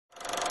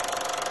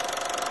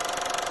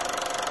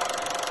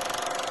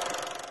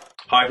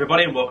Hi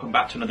everybody and welcome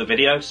back to another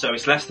video. So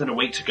it's less than a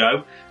week to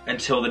go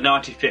until the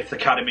 95th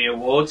Academy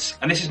Awards,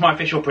 and this is my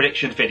official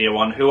prediction video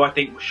on who I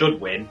think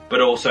should win,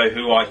 but also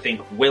who I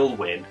think will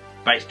win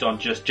based on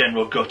just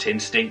general gut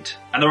instinct.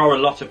 And there are a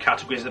lot of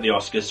categories at the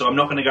Oscars, so I'm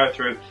not going to go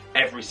through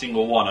every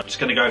single one. I'm just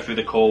going to go through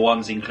the core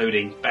ones,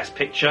 including Best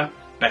Picture,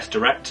 Best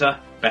Director,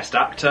 Best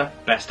Actor,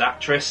 Best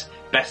Actress,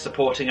 Best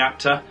Supporting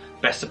Actor,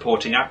 Best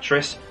Supporting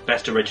Actress,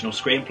 Best Original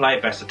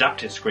Screenplay, Best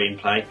Adapted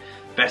Screenplay,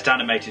 Best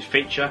Animated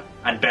Feature,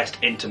 and Best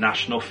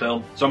International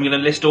Film. So I'm going to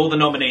list all the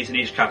nominees in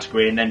each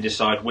category and then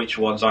decide which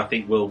ones I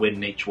think will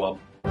win each one.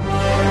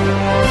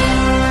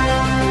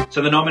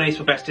 So the nominees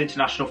for Best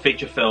International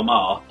Feature Film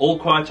are All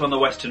Quiet on the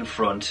Western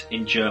Front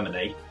in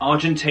Germany,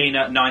 Argentina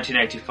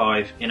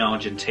 1985 in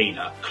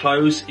Argentina,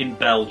 Close in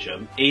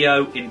Belgium,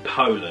 EO in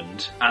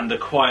Poland, and The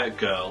Quiet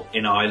Girl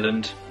in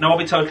Ireland. Now I'll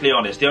be totally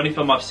honest, the only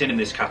film I've seen in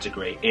this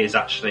category is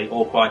actually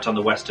All Quiet on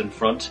the Western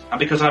Front, and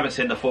because I haven't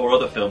seen the 4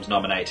 other films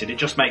nominated, it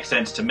just makes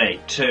sense to me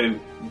to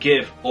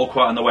give All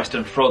Quiet on the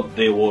Western Front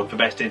the award for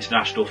Best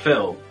International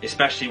Film,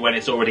 especially when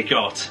it's already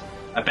got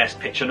a Best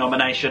Picture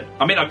nomination.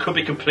 I mean, I could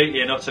be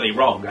completely and utterly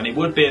wrong, and it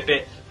would be a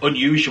bit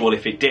unusual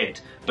if it did,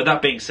 but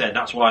that being said,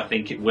 that's why I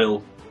think it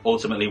will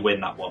ultimately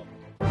win that one.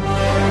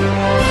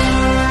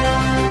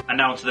 And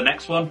now on to the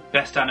next one,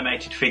 Best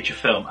Animated Feature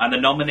Film, and the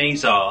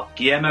nominees are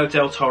Guillermo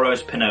del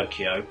Toro's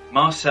Pinocchio,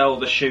 Marcel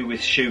the Shoe with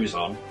Shoes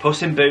On,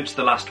 Puss in Boots: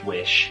 The Last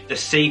Wish, The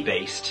Sea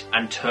Beast,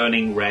 and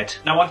Turning Red.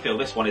 Now I feel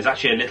this one is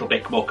actually a little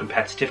bit more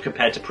competitive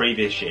compared to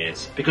previous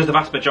years, because the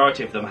vast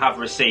majority of them have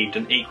received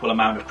an equal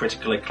amount of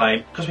critical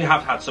acclaim, because we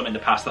have had some in the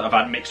past that have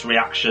had mixed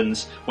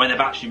reactions when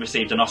they've actually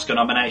received an Oscar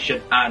nomination,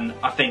 and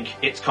I think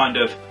it's kind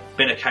of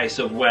been a case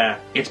of where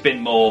it's been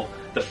more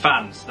the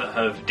fans that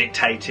have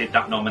dictated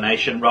that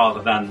nomination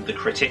rather than the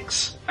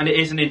critics. And it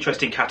is an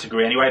interesting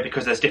category anyway,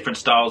 because there's different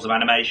styles of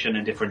animation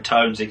and different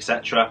tones,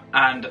 etc.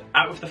 And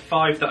out of the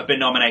 5 that have been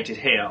nominated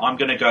here, I'm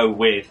going to go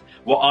with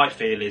what I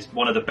feel is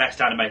one of the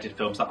best animated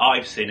films that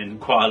I've seen in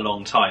quite a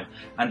long time,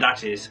 and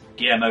that is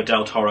Guillermo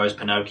del Toro's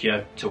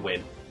Pinocchio to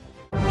win.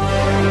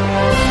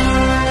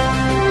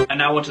 And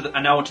now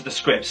onto the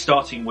script,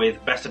 starting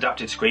with Best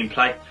Adapted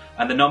Screenplay,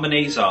 and the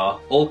nominees are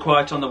All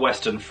Quiet on the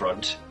Western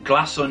Front,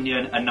 Glass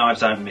Onion: A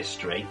Knives Out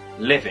Mystery,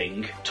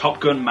 Living, Top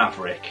Gun: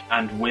 Maverick,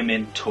 and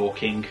Women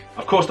Talking.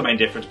 Of course, the main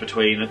difference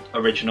between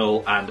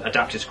original and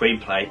adapted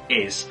screenplay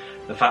is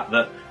the fact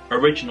that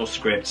original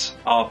scripts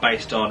are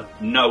based on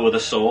no other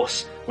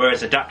source,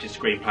 whereas adapted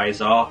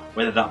screenplays are,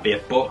 whether that be a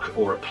book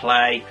or a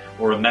play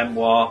or a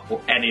memoir or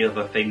any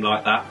other thing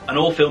like that. And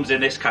all films in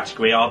this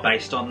category are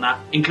based on that,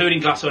 including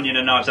Glass Onion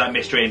and Knives Out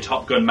Mystery and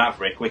Top Gun: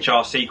 Maverick, which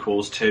are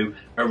sequels to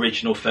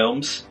original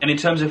films. And in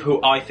terms of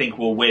who I think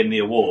will win the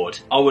award,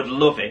 I would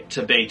love it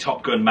to be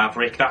Top Gun: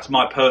 Maverick. That's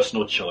my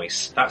personal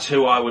choice. That's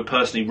who I would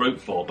personally root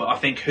for, but I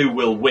think who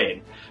will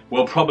win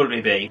will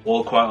probably be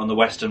All Quiet on the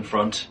Western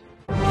Front.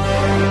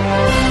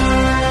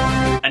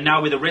 And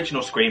now with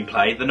original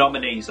screenplay, the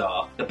nominees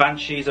are The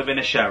Banshees of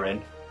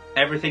Inisherin,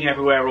 Everything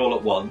Everywhere All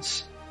at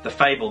Once, The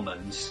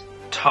Fabelmans,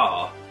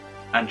 Tar,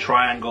 and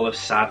Triangle of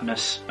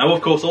Sadness. Now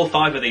of course all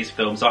 5 of these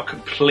films are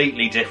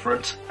completely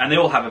different, and they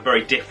all have a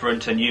very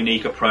different and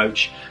unique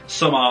approach.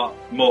 Some are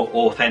more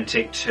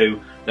authentic to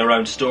their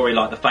own story,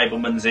 like The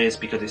Fabelmans is,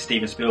 because it's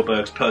Steven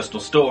Spielberg's personal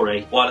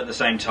story, while at the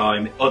same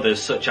time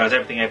others, such as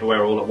Everything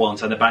Everywhere All at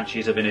Once and The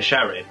Banshees of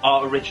Inisherin,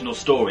 are original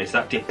stories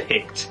that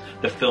depict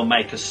the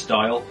filmmaker's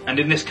style. And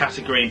in this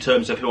category, in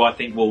terms of who I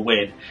think will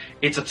win,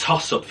 it's a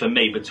toss-up for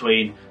me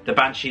between The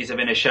Banshees of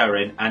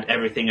Inisherin and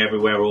Everything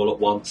Everywhere All at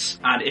Once.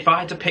 And if I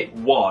had to pick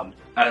one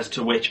as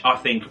to which I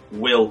think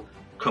will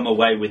come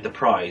away with the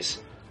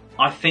prize,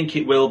 I think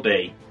it will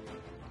be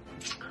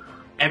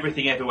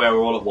Everything Everywhere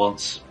All at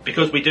Once,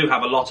 because we do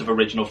have a lot of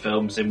original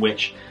films in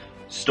which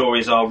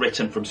stories are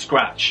written from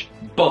scratch.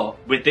 But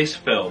with this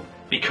film,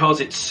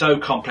 because it's so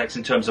complex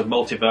in terms of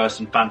multiverse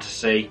and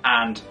fantasy,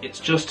 and it's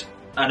just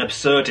an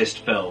absurdist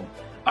film,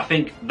 I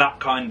think that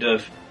kind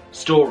of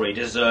story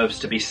deserves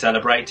to be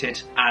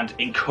celebrated and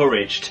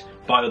encouraged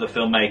by other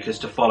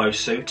filmmakers to follow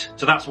suit.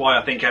 So that's why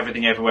I think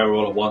Everything Everywhere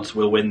All at Once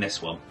will win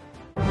this one.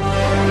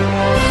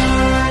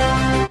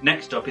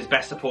 Next up is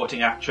Best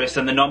Supporting Actress,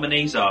 and the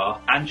nominees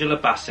are Angela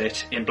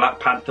Bassett in Black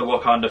Panther: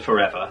 Wakanda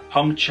Forever,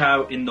 Hong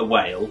Chow in The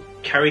Whale,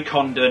 Kerry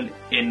Condon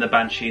in The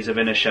Banshees of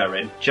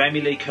Inisherin,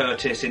 Jamie Lee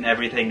Curtis in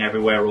Everything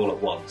Everywhere All at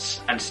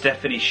Once, and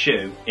Stephanie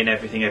Hsu in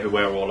Everything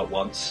Everywhere All at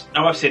Once.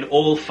 Now I've seen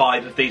all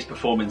 5 of these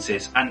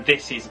performances, and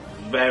this is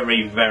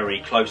very, very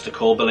close to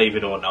call, believe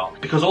it or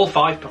not, because all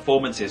 5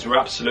 performances were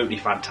absolutely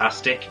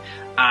fantastic,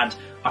 and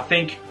I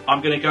think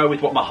I'm going to go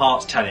with what my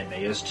heart's telling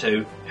me as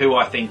to who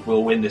I think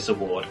will win this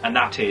award, and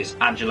that is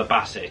Angela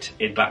Bassett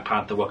in Black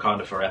Panther: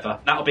 Wakanda Forever.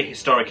 That'll be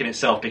historic in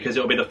itself, because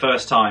it'll be the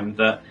first time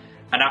that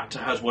an actor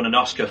has won an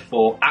Oscar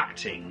for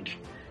acting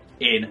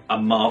in a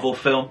Marvel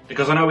film,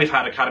 because I know we've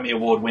had Academy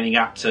Award winning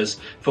actors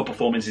for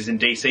performances in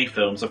DC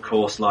films, of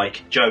course,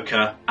 like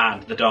Joker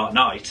and The Dark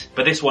Knight,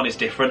 but this one is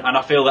different, and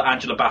I feel that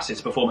Angela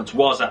Bassett's performance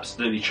was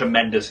absolutely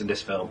tremendous in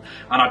this film,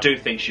 and I do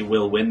think she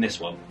will win this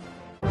one.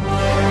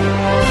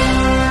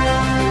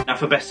 Now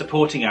for Best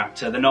Supporting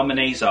Actor, the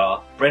nominees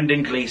are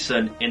Brendan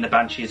Gleeson in The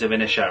Banshees of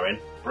Inisherin,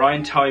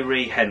 Brian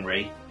Tyree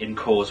Henry in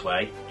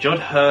Causeway, Judd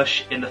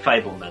Hirsch in The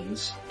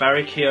Fabelmans,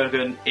 Barry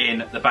Keoghan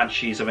in The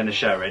Banshees of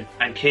Inisherin,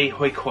 and Ke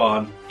Huy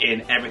Quan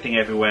in Everything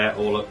Everywhere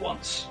All at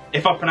Once.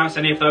 If I pronounced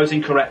any of those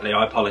incorrectly,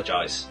 I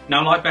apologise.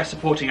 Now, like Best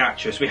Supporting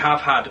Actress, we have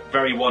had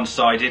very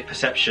one-sided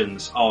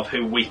perceptions of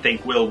who we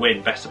think will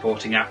win Best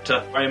Supporting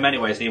Actor, where in many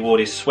ways the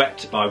award is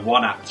swept by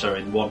one actor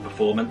in one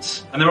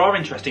performance. And there are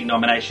interesting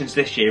nominations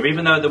this year,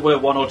 even though there were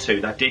one or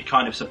two that did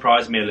kind of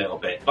surprise me a little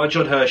bit. Like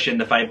Judd Hirsch in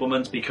The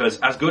Fabelmans, because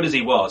as good as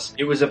he was,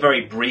 it was a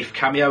very brief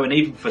cameo, and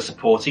even for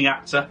supporting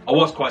actor, I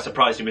was quite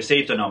surprised he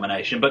received a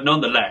nomination, but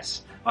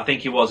nonetheless, I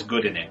think he was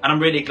good in it. And I'm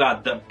really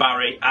glad that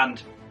Barry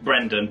and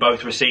Brendan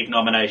both received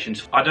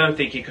nominations. I don't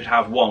think he could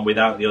have one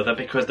without the other,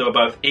 because they were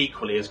both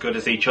equally as good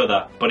as each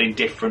other, but in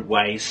different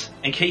ways.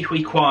 And Ke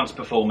Huy Quan's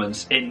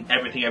performance in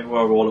Everything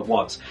Everywhere All at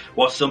Once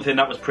was something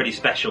that was pretty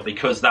special,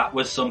 because that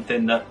was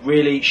something that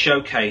really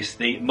showcased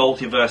the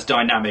multiverse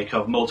dynamic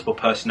of multiple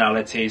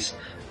personalities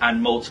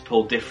and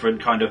multiple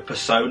different kind of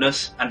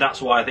personas, and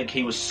that's why I think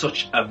he was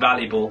such a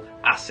valuable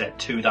asset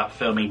to that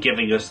film in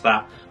giving us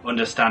that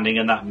understanding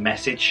and that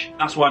message.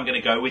 That's why I'm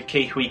going to go with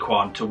Ke Huy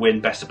Quan to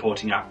win Best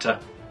Supporting Actor.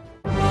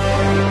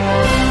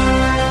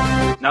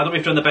 Now that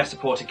we've done the Best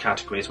Supporting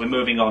categories, we're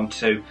moving on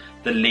to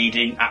the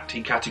leading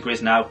acting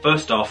categories now.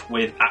 First off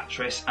with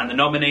actress, and the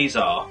nominees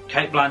are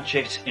Cate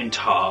Blanchett in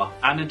Tar,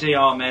 Ana de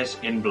Armas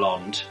in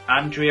Blonde,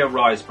 Andrea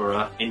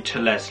Riseborough in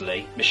To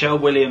Leslie, Michelle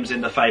Williams in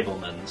The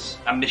Fabelmans,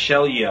 and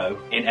Michelle Yeoh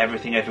in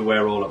Everything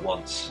Everywhere All at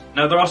Once.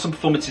 Now, there are some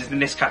performances in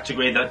this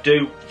category that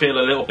do feel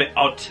a little bit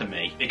odd to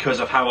me because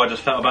of how I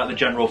just felt about the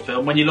general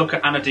film. When you look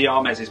at Ana de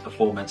Armas'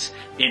 performance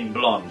in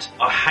Blonde,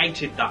 I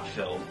hated that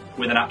film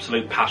with an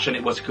absolute passion.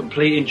 It was a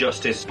complete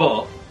injustice,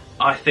 but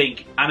I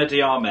think Ana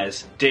de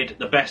Armas did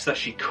the best that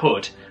she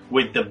could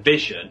with the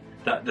vision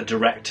that the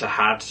director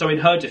had. So in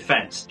her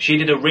defence, she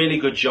did a really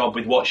good job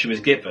with what she was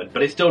given,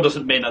 but it still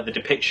doesn't mean that the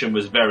depiction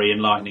was very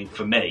enlightening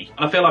for me.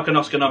 And I feel like an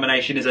Oscar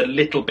nomination is a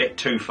little bit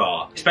too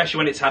far, especially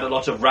when it's had a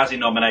lot of Razzie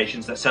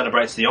nominations that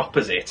celebrates the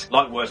opposite,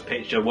 like Worst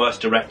Picture, Worst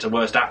Director,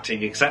 Worst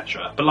Acting,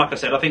 etc. But like I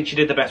said, I think she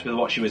did the best with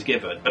what she was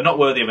given, but not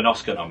worthy of an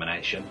Oscar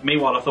nomination.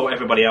 Meanwhile, I thought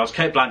everybody else,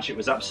 Cate Blanchett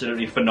was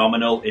absolutely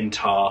phenomenal in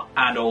Tar,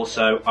 and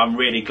also I'm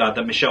really glad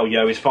that Michelle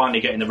Yeoh is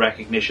finally getting the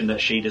recognition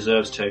that she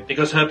deserves to,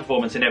 because her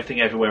performance in Everything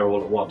Everywhere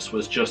All at Once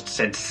was just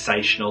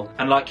sensational.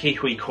 And like Ke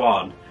Huy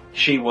Quan,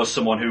 she was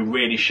someone who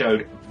really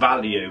showed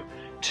value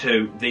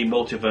to the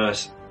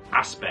multiverse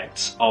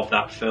aspects of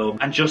that film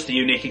and just the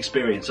unique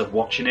experience of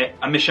watching it.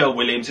 And Michelle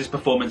Williams'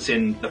 performance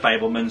in The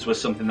Fabelmans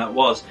was something that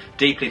was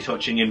deeply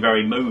touching and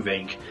very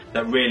moving,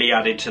 that really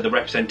added to the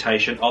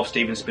representation of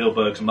Steven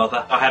Spielberg's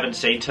mother. I haven't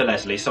seen To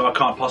Leslie, so I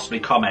can't possibly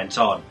comment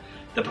on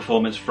the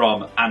performance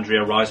from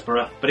Andrea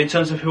Riseborough. But in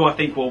terms of who I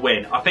think will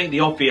win, I think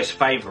the obvious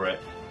favourite,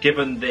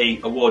 given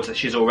the awards that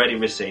she's already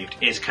received,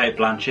 is Cate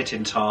Blanchett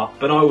in Tar.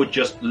 But I would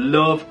just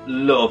love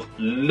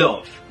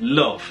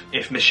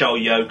if Michelle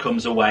Yeoh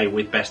comes away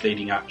with Best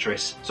Leading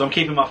Actress. So I'm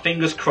keeping my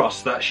fingers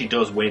crossed that she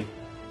does win.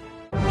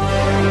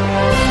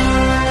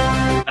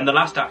 And the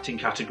last acting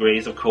category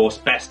is, of course,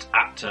 Best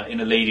Actor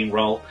in a Leading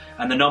Role,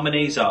 and the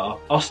nominees are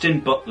Austin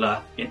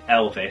Butler in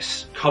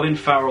Elvis, Colin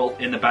Farrell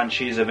in The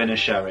Banshees of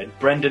Inisherin,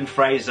 Brendan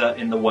Fraser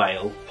in The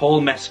Whale,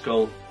 Paul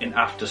Mescal in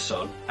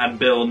Aftersun, and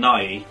Bill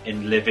Nighy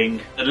in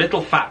Living. A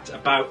little fact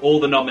about all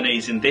the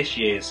nominees in this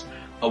year's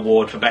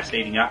award for Best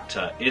Leading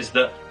Actor is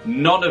that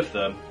none of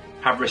them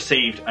have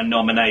received a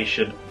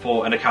nomination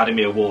for an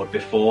Academy Award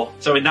before.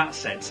 So in that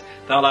sense,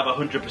 they'll have a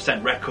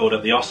 100% record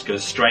at the Oscars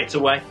straight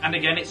away. And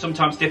again, it's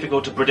sometimes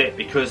difficult to predict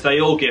because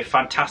they all give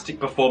fantastic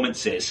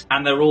performances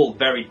and they're all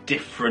very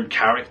different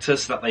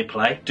characters that they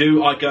play.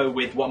 Do I go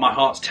with what my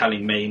heart's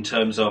telling me in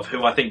terms of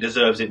who I think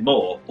deserves it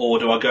more, or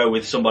do I go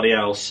with somebody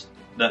else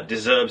that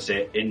deserves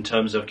it in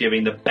terms of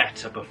giving the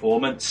better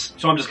performance?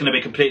 So I'm just going to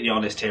be completely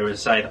honest here and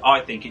say that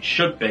I think it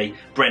should be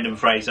Brendan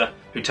Fraser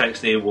who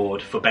takes the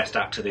award for Best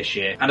Actor this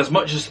year. And as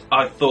much as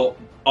I thought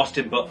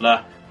Austin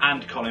Butler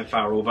and Colin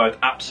Farrell were both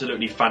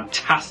absolutely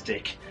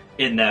fantastic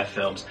in their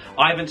films,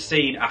 I haven't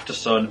seen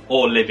Aftersun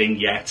or Living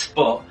yet,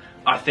 but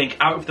I think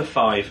out of the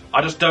five,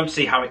 I just don't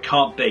see how it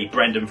can't be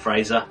Brendan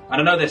Fraser.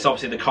 And I know there's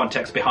obviously the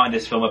context behind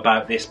this film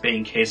about this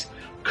being his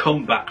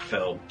comeback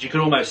film. You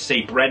can almost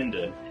see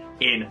Brendan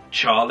in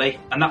Charlie,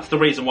 and that's the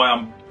reason why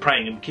I'm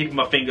praying and keeping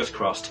my fingers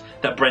crossed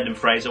that Brendan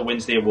Fraser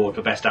wins the award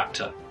for Best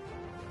Actor.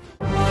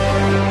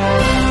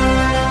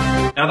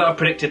 Now that I've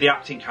predicted the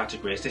acting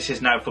categories, this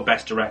is now for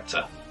Best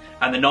Director.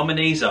 And the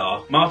nominees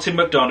are Martin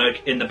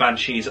McDonagh in The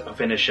Banshees of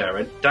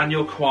Inisherin,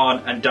 Daniel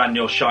Kwan and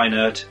Daniel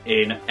Scheinert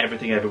in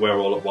Everything Everywhere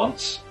All at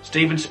Once,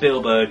 Steven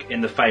Spielberg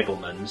in The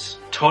Fabelmans,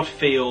 Todd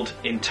Field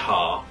in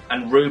Tar,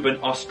 and Ruben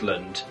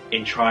Östlund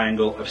in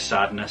Triangle of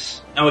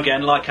Sadness. Now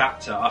again, like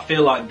actor, I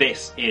feel like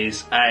this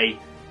is a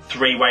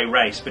three-way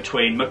race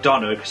between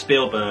McDonagh,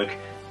 Spielberg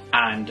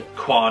and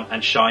Kwan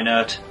and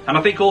Scheinert, and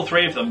I think all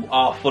three of them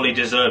are fully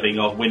deserving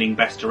of winning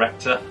Best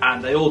Director,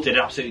 and they all did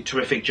absolutely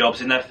terrific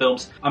jobs in their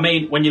films. I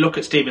mean, when you look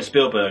at Steven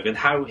Spielberg and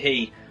how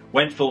he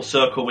went full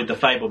circle with the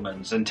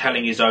Fabelmans and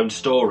telling his own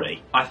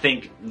story, I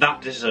think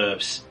that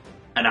deserves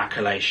an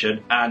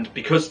accolation. And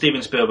because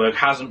Steven Spielberg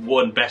hasn't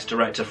won Best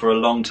Director for a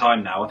long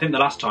time now, I think the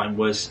last time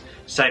was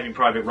Saving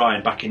Private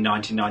Ryan back in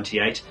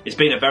 1998. It's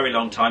been a very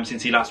long time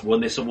since he last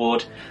won this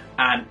award,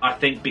 and I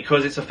think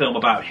because it's a film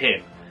about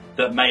him,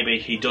 that maybe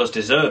he does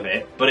deserve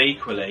it, but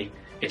equally,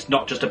 it's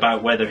not just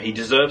about whether he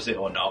deserves it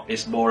or not,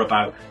 it's more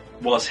about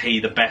was he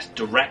the best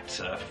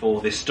director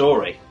for this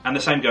story. And the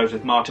same goes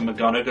with Martin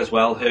McDonagh as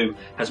well, who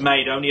has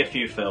made only a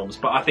few films,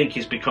 but I think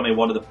he's becoming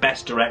one of the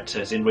best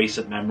directors in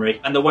recent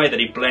memory. And the way that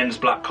he blends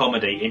black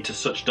comedy into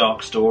such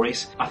dark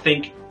stories, I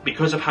think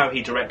because of how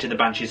he directed The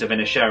Banshees of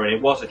Inisherin,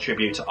 it was a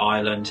tribute to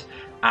Ireland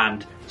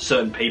and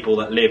certain people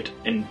that lived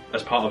in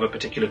as part of a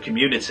particular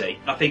community.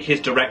 I think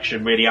his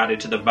direction really added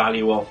to the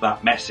value of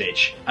that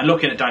message. And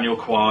looking at Daniel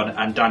Kwan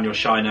and Daniel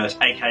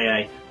Scheinert,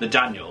 aka the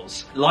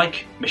Daniels,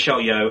 like Michelle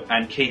Yeoh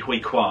and Ke Huy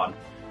Quan,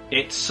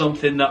 it's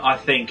something that I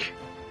think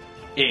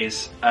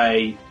is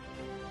a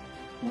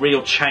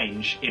real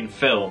change in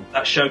film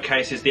that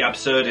showcases the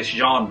absurdist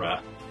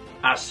genre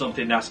as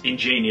something that's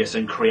ingenious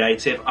and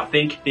creative. I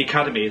think the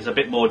Academy is a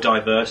bit more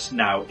diverse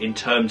now in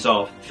terms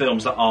of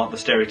films that aren't the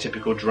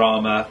stereotypical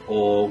drama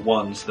or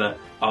ones that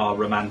are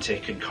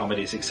romantic and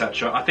comedies,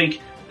 etc. I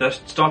think they're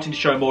starting to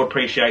show more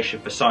appreciation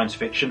for science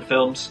fiction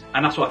films,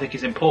 and that's what I think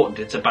is important.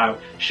 It's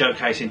about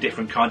showcasing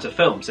different kinds of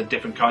films and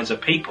different kinds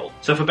of people.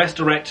 So for Best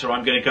Director,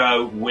 I'm going to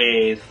go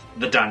with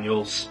the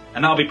Daniels,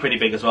 and that'll be pretty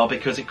big as well,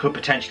 because it could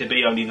potentially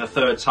be only the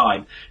third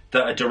time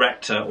that a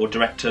director, or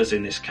directors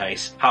in this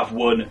case, have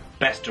won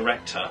Best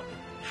Director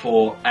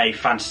for a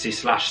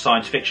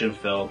fantasy/science fiction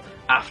film,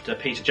 after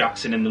Peter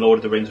Jackson in The Lord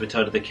of the Rings: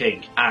 Return of the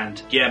King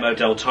and Guillermo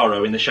del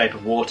Toro in The Shape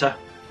of Water.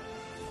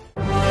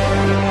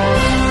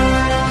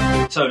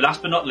 So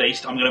last but not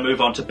least, I'm going to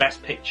move on to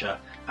Best Picture,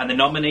 and the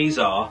nominees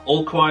are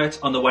All Quiet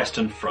on the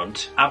Western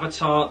Front,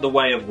 Avatar: The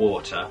Way of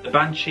Water, The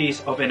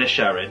Banshees of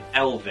Inisherin,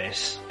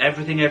 Elvis,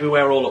 Everything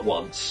Everywhere All at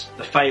Once,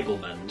 The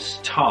Fabelmans,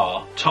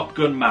 Tar, Top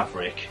Gun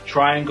Maverick,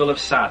 Triangle of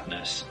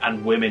Sadness,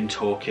 and Women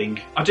Talking.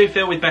 I do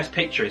feel with Best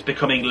Picture it's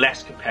becoming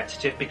less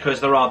competitive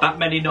because there are that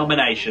many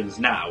nominations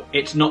now.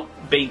 It's not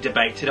being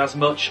debated as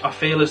much. I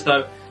feel as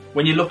though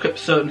when you look at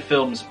certain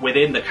films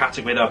within the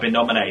category that have been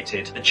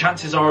nominated, the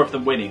chances are of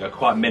them winning are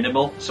quite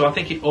minimal. So I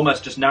think it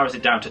almost just narrows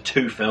it down to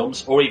 2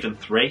 films, or even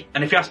 3.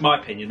 And if you ask my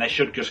opinion, they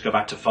should just go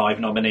back to 5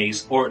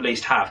 nominees, or at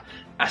least have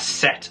a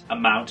set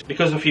amount.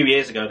 Because a few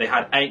years ago they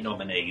had 8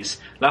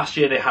 nominees, last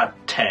year they had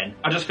 10.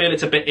 I just feel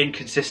it's a bit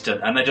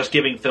inconsistent, and they're just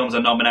giving films a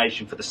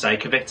nomination for the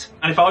sake of it.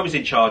 And if I was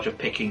in charge of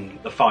picking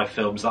the 5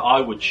 films that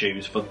I would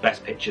choose for the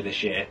Best Picture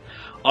this year,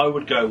 I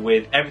would go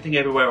with Everything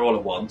Everywhere All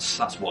at Once,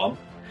 that's 1.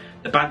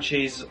 The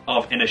Banshees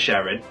of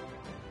Inisherin,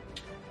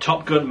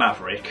 Top Gun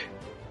Maverick,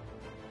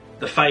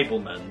 The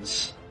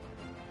Fabelmans,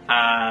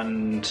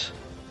 and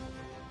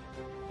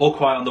All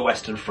Quiet on the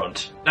Western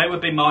Front. They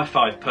would be my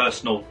 5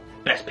 personal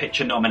Best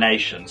Picture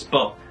nominations,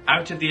 but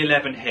out of the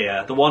 11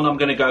 here, the one I'm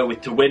going to go with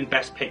to win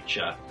Best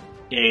Picture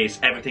is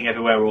Everything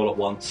Everywhere All at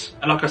Once.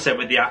 And like I said,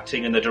 with the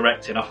acting and the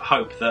directing, I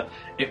hope that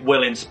it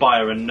will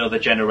inspire another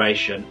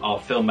generation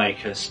of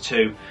filmmakers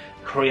to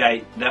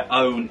create their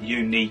own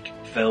unique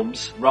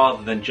films,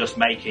 rather than just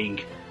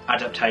making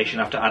adaptation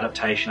after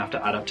adaptation after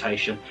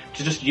adaptation,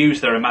 to just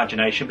use their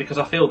imagination, because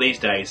I feel these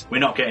days we're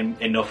not getting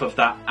enough of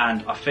that,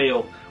 and I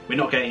feel we're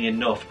not getting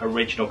enough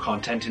original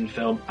content in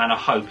film. And I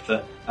hope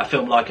that a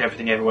film like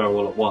Everything Everywhere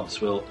All at Once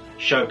will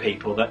show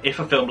people that if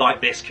a film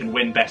like this can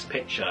win Best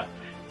Picture,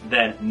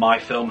 then my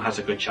film has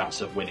a good chance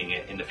of winning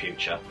it in the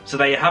future. So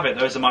there you have it,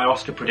 those are my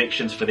Oscar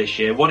predictions for this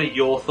year. What are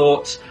your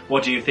thoughts?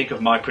 What do you think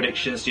of my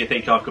predictions? Do you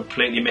think I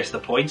completely missed the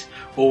point?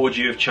 Or would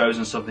you have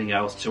chosen something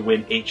else to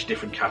win each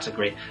different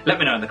category? Let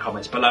me know in the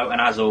comments below, and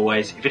as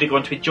always, if you did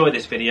want to enjoy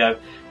this video,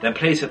 then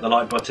please hit the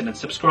like button and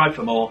subscribe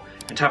for more,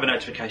 and have a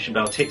notification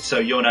bell ticked so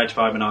you're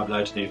notified when I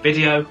upload a new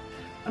video,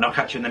 and I'll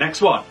catch you in the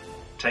next one.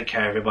 Take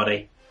care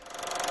everybody.